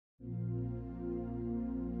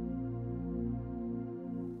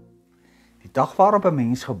dag waarop 'n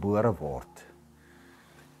mens gebore word,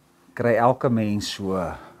 kry elke mens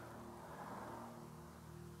so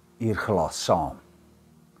uurglas saam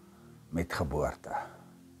met geboorte.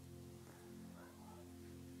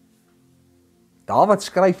 Dawid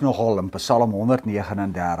skryf nogal in Psalm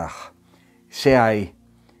 139, sê hy,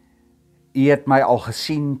 U het my al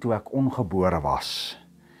gesien toe ek ongebore was,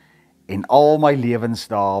 en al my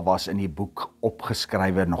lewensdae was in die boek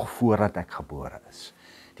opgeskrywe nog voordat ek gebore is.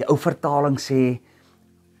 Die ou vertaling sê,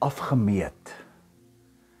 afgemeet.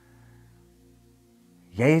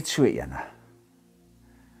 Jy het so ene.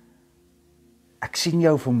 Ek sien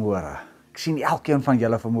jou vanmôre. Ek sien elkeen van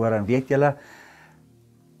julle vanmôre, en weet julle,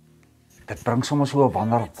 dit bring soms so 'n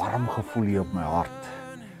warm gevoel hier op my hart,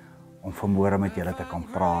 om vanmôre met julle te kan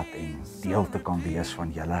praat en deel te kan wees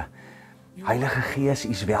van julle. Heilige Gees, U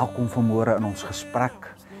is welkom vanmôre in ons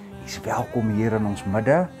gesprek. U is welkom hier in ons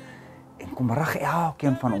midde, en kom rig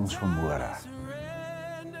elkeen van ons vanmôre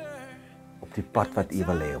op die pad wat U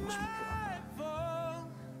wil hê ons moet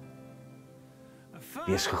loop.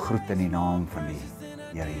 Wees gegroet in die naam van die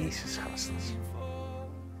Here Jesus Christus.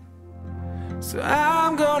 So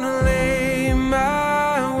I'm gonna lay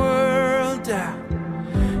my world down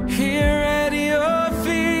here at your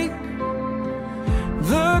feet.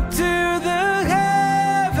 Look to the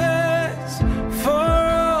heavens for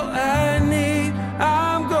all I need.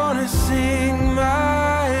 I'm gonna sing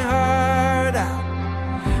my heart out,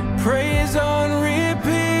 praise on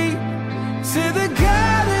repeat, to the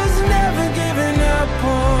God who's never given up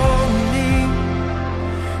on me.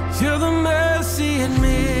 You're the mercy at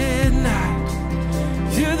midnight,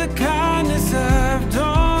 you're the kindness of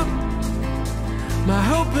dawn, my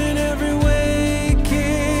hope in every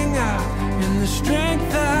waking hour, and the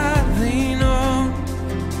strength I lean on.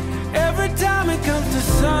 Every time it comes to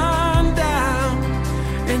sundown,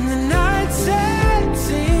 and the night sets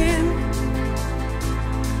in,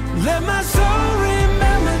 let my soul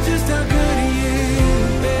remember just how good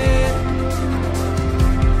You've been.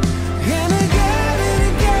 And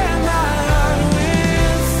again, my heart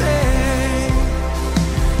will sing.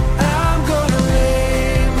 I'm gonna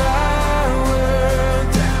lay my world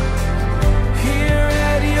down here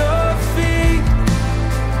at your feet.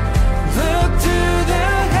 Look to the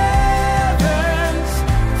heavens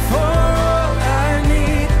for all I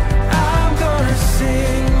need. I'm gonna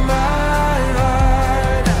sing my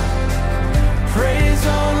heart out, praise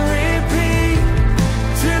on repeat,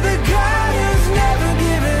 to the God who's never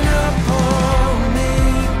given up on me.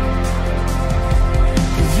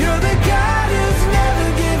 'Cause you're the God who's never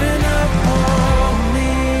given up on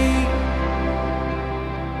me.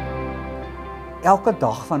 Elke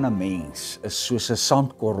dag van 'n mens is soos 'n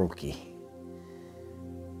sandkorreltjie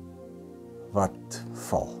wat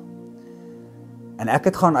val. En ek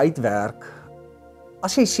het gaan uitwerk,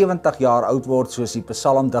 as jy 70 jaar oud word, soos die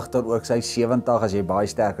psalmdigter ook sê 70, as jy baie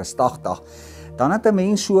sterk is 80, dan het 'n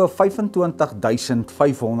mens so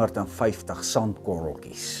 25.550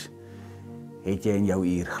 sandkorreltjies het jy in jou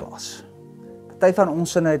uurglas. Party van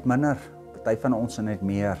ons sinne het minder, party van ons sinne het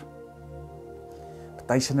meer.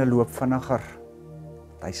 Party sinne loop vinniger,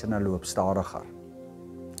 party sinne loop stadiger.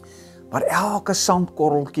 Maar elke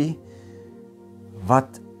sandkorreltjie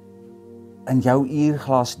wat in jou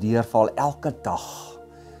uurglas deurval elke dag,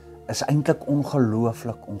 is eintlik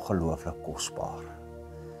ongelooflik kosbaar.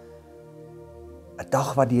 'n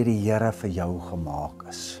Dag wat deur die Here vir jou gemaak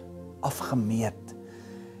is, afgemeet,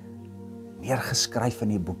 neergeskryf in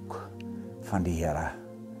die boek van die Here,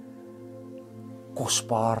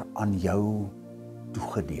 kosbaar aan jou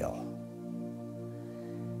toegedeel.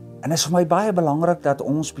 En is vir my baie belangrik dat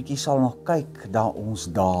ons bietjie sal nog kyk na ons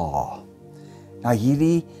dae, na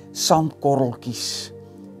hierdie sandkorreltjies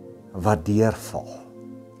wat deurval.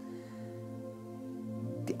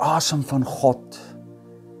 Die asem van God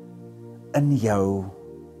in jou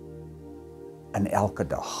in elke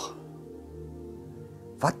dag.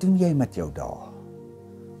 Wat doen jy met jou dae?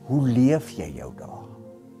 Hoe leef jy jou dae?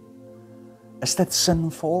 Is dit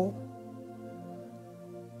sinvol?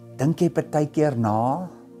 Dink jy partykeer na?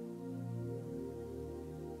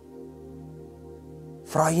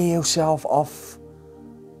 Vra jy jouself af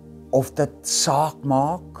of dit saak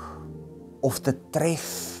maak, of dit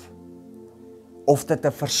tref, of dit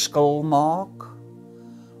 'n verskil maak,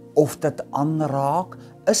 of dit aanraak?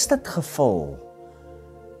 Is dit gevul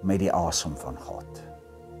met die asem van God?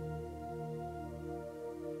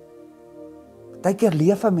 Partykeer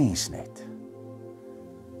leef 'n mens net,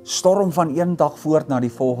 storm van een dag voort na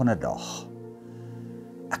die volgende dag.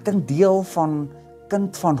 Ek dink deel van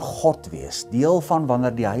kind van God wees, deel van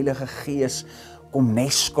wanneer die Heilige Gees kom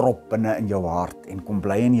neskrop binne in jou hart en kom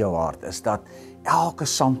bly in jou hart, is dat elke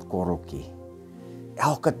sandkorreltjie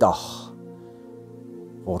Elke dag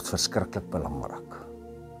word verskriklik belangrik.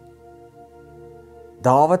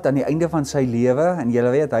 Dawid aan die einde van sy lewe, en julle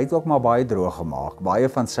weet, hy het ook maar baie droog gemaak. Baie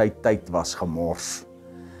van sy tyd was gemors.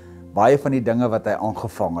 Baie van die dinge wat hy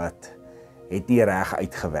aangevang het nie reg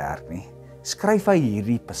uitgewerk nie. Skryf hy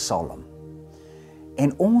hierdie psalm.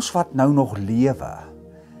 En ons wat nou nog lewe,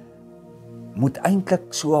 moet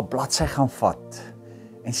eintlik so 'n bladsy gaan vat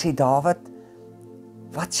en sê, Dawid,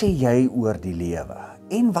 wat sê jy oor die lewe?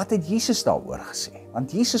 En wat het Jesus daaroor gesê?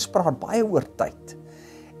 Want Jesus praat baie oor tyd,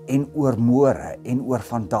 en oor môre, en oor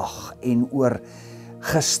vandag, en oor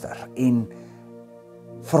gister, en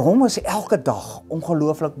vir hom is elke dag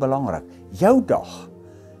ongelooflik belangrik. Jou dag.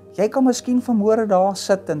 Jy kan miskien vanmôre daar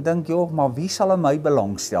sit en dink, joh, maar wie sal aan my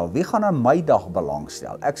belangstel? Wie gaan aan my dag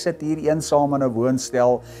belangstel? Ek sit hier eensaam in 'n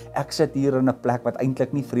woonstel, ek sit hier in 'n plek wat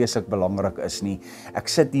eintlik nie vreeslik belangrik is nie. Ek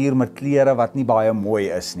sit hier met klere wat nie baie mooi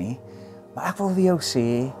is nie. Maar ek wil vir jou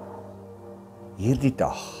sê, hierdie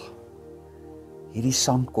dag, hierdie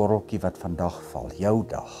sandkorreltjie wat vandag val, jou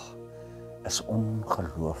dag, is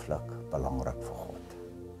ongelooflik belangrik vir God.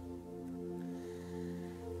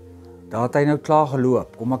 Daar het hy nou klaar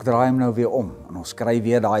geloop, kom ek draai hom nou weer om, en ons kry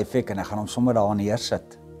weer daai effek, en ek gaan hom sommer daar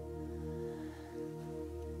neersit.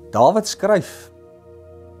 Dawid skryf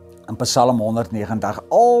in Psalm 190,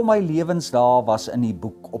 al my lewensdae was in die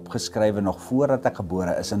boek opgeskrywe nog voordat ek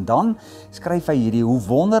gebore is, en dan skryf hy hierdie, hoe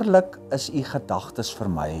wonderlik is u gedagtes vir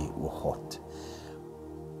my, o God.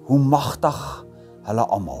 Hoe magtig hulle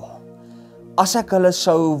almal. As ek hulle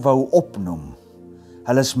sou wou opnoem,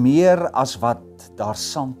 hulle is meer as wat daar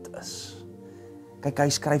sand is. Kyk, hy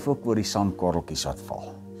skryf ook oor die sandkorreltjies wat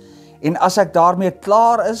val. En as ek daarmee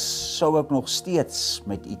klaar is, sou ek nog steeds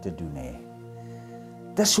met u te doen hê.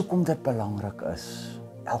 Dis hoekom dit belangrik is,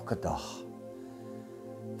 elke dag.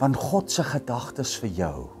 Want God se gedagtes vir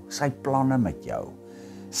jou, sy planne met jou,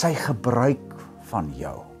 sy gebruik van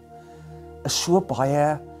jou, is so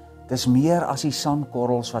baie, dis meer as die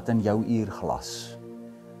sandkorrels wat in jou uurglas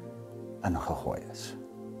ingegooi is.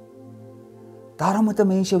 Daarom moet 'n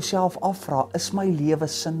mens jouself afvra, is my lewe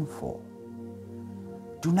sinvol?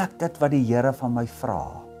 Doen ek dit wat die Here van my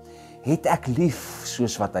vra? Het ek lief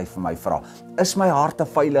soos wat hy vir my vra? Is my hart 'n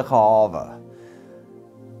veilige hawe?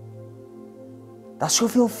 Daar's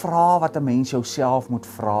soveel vrae wat 'n mens jouself moet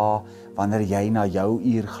vra wanneer jy na jou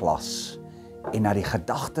uurglas en na die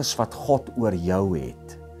gedagtes wat God oor jou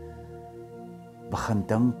het, begin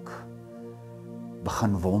dink,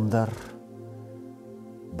 begin wonder,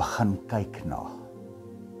 begin kyk na.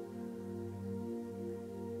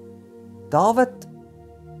 Dawid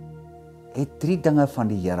het 3 dinge van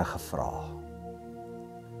die Here gevra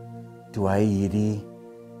toe hy hierdie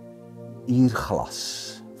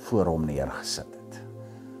uurglas voor hom neergesit het.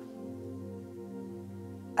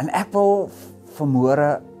 En ek wil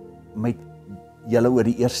vanmôre met julle oor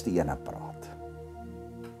die eerste ene praat.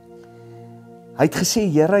 Hy het gesê,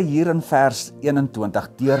 Here, hier in vers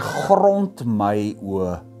 21, deurgrond my,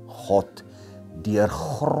 o God,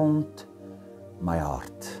 deurgrond my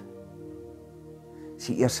hart. Dis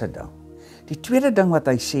die eerste ding. Die tweede ding wat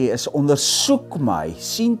hy sê is, ondersoek my,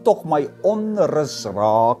 sien tog my onrus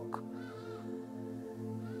raak.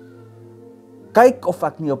 Kyk of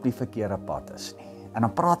ek nie op die verkeerde pad is nie. En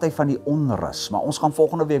dan praat hy van die onrus, maar ons gaan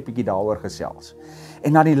volgende week bietjie daaroor gesels.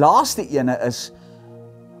 En dan die laaste ene is,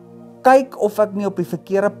 kyk of ek nie op die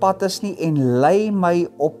verkeerde pad is nie en lei my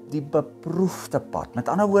op die beproefde pad. Met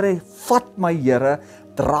ander woorde, vat my Here,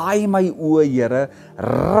 draai my oë Here,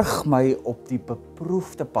 rig my op die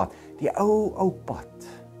beproefde pad, die ou pad.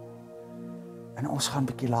 En ons gaan 'n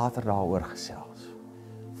bietjie later daaroor gesels.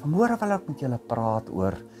 Vanmôre wil ek met julle praat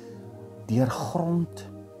oor deurgrond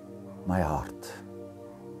my hart.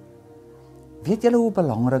 Weet julle hoe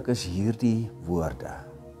belangrik is hierdie woorde?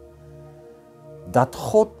 Dat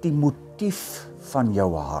God die motief van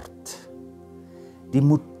jou hart, die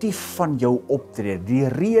motief van jou optrede, die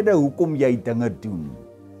rede hoekom jy dinge doen,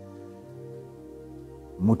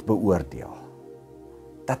 moet beoordeel.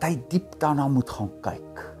 Dat hy diep daarna moet gaan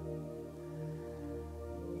kyk.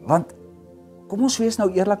 Want, kom ons wees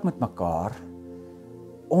nou eerlik met mekaar,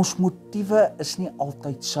 ons motiewe is nie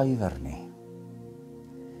altyd suiwer nie.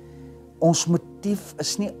 Ons motief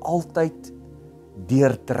is nie altyd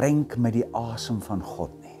deurdrenk met die asem van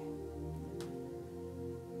God nie.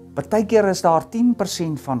 Partykeer is daar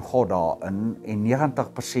 10% van God daarin en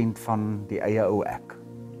 90% van die eie ou ek.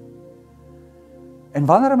 En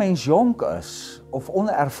wanneer 'n mens jonk is of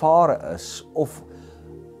onervare is of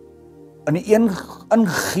in die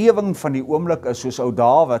ingewing van die oomblik is soos ou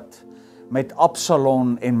Dawid met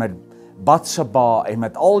Absalom en met Batseba en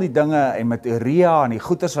met al die dinge en met Uria en die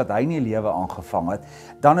goeders wat hy in die lewe aangevang het,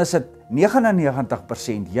 dan is dit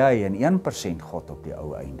 99% jy en 1% God op die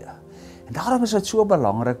ou einde. En daarom is dit so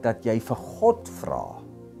belangrik dat jy vir God vra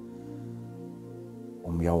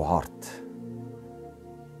om jou hart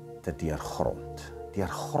te deurgrond.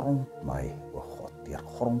 Deurgrond my, o God,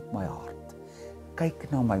 deurgrond my hart.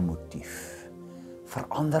 Kyk na my motief.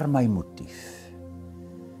 Verander my motief.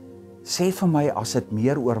 Sê vir my as dit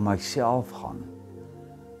meer oor myself gaan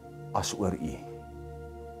as oor U.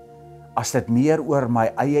 As dit meer oor my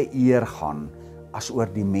eie eer gaan as oor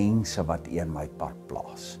die mense wat U in my pad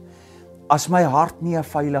plaas. As my hart nie 'n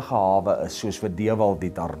veilige hawe is soos vir Dewald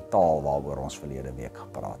die taal waaroor ons verlede week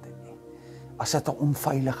gepraat het nie. As dit 'n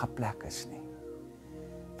onveilige plek is nie.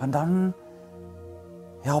 Want dan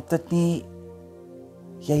help dit nie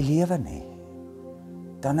jy lewe nie.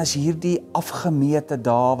 Dan is hierdie afgemete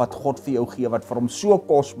dae wat God vir jou gee, wat vir hom so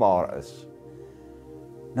kosbaar is,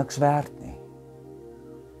 niks werd nie.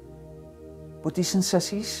 Boeties en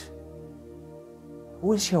sissies,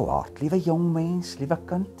 hoe is jou hart? Liewe jong mens, liewe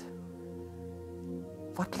kind,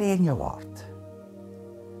 wat lê in jou hart?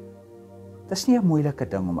 Dis nie 'n moeilike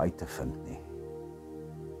ding om uit te vind nie.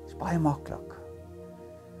 Dis baie maklik.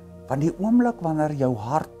 Want die oomblik wanneer jou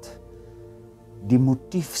hart die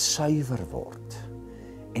motief suiwer word,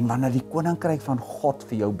 en wanneer die koninkryk van God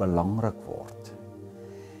vir jou belangrik word,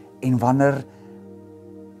 en wanneer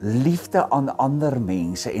liefde aan ander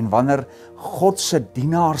mense, en wanneer God se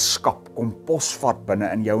dienaarskap kom posvat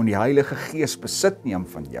binne in jou en die Heilige Gees besit neem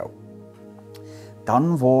van jou,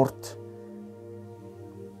 dan word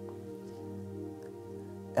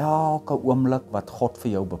elke oomblik wat God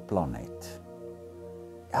vir jou beplan het,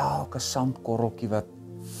 elke sandkorreltjie wat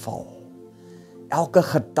val, elke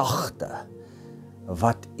gedagte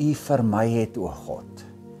wat U vir my het, o God,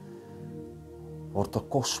 word 'n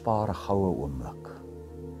kosbare goue oomblik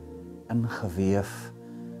ingeweef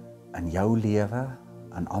in jou lewe,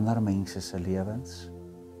 in ander mense se lewens,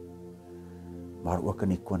 maar ook in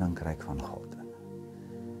die koninkryk van God.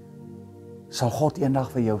 Sal God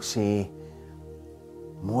eendag vir jou sê,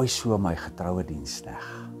 mooi so my getroue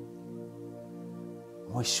diensknegt.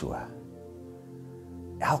 Mooi so.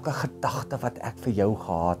 Elke gedagte wat ek vir jou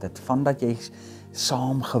gehad het, van dat jy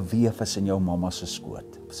saam geweef is in jou mamma se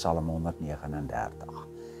skoot, Psalm 139,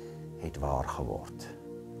 het waar geword.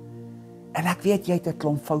 En ek weet jy het 'n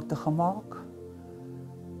klomp foute gemaak,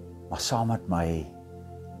 maar saam met my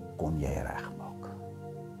kon jy regmaak.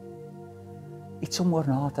 Iets om oor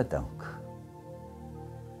na te dink.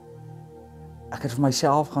 Ek het vir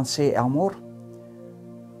myself gaan sê, Elmore,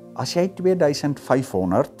 as jy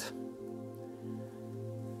 2500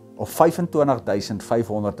 of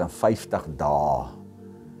 25.550 dae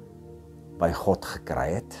by God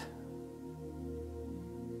gekry het,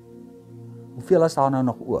 hoeveel is daar nou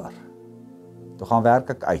nog oor? Toe gaan werk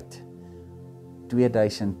ek uit,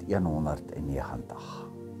 2190,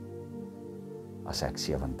 as ek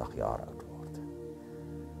 70 jaar oud word.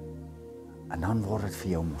 En dan word dit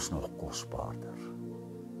vir jou mos nog kosbaarder.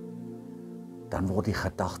 Dan word die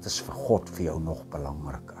gedagtes vir God vir jou nog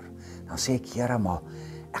belangriker. Dan sê ek, Here, maar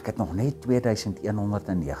ek het nog net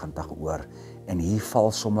 2190 oor, en hier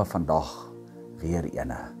val somme vandag weer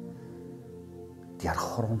ene.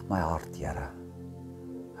 Deurgrond my hart, Here.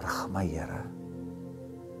 Rig my, Here.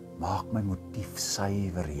 Maak my motief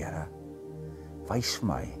suiwer, Here. Wys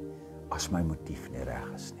my as my motief nie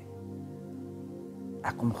reg is nie.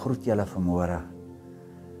 Ek kom groet julle vanmôre.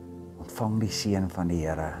 Ontvang die seën van die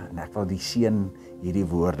Here, en ek wil die seën hierdie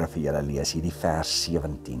woorde vir julle lees, hierdie vers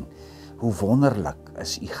 17. Hoe wonderlik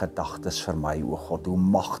is U gedagtes vir my, o God, hoe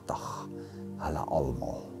magtig hulle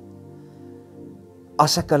almal.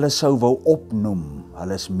 As ek hulle sou wou opnoem,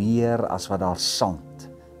 hulle is meer as wat daar sand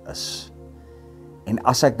is. En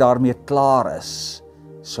as ek daarmee klaar is,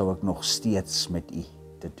 sou ek nog steeds met U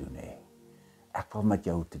te doen hê. Ek wil met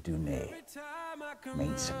jou te doen hê,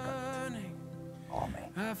 mensekind.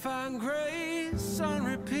 Amen. I find grace on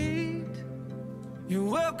repeat. You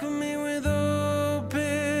welcome me with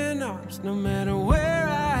open arms, no matter where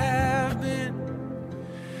I have been.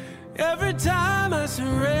 Every time I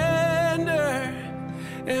surrender,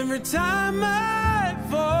 every time I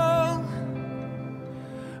fall,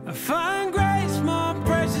 I find grace more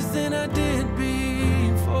precious than I did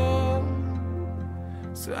before.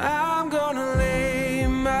 So I'm gonna lay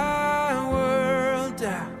my world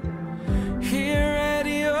down here at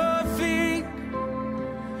your feet.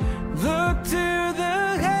 Look to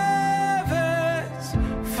the heavens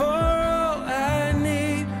for all I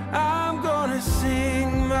need. I'm gonna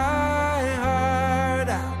sing my heart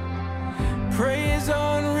out, praise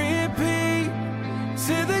on repeat.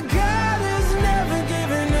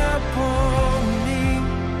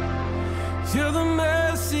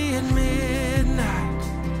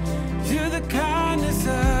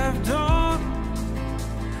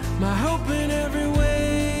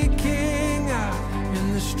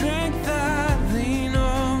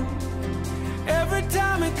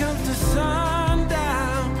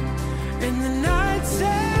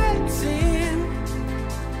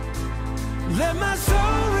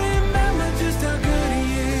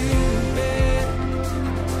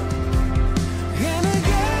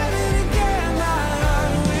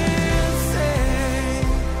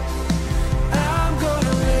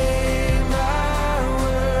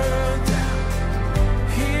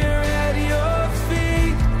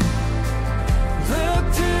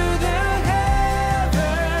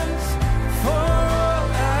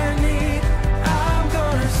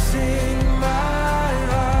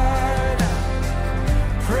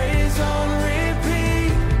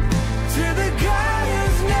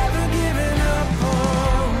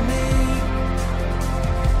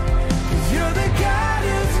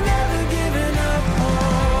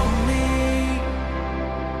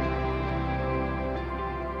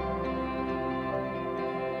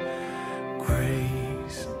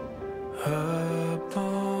 Grace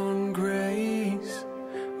upon grace,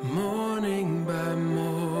 morning by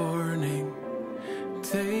morning,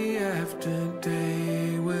 day after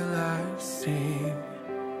day will I sing.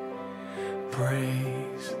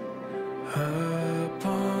 Praise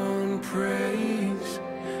upon praise,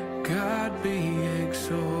 God be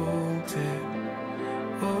exalted.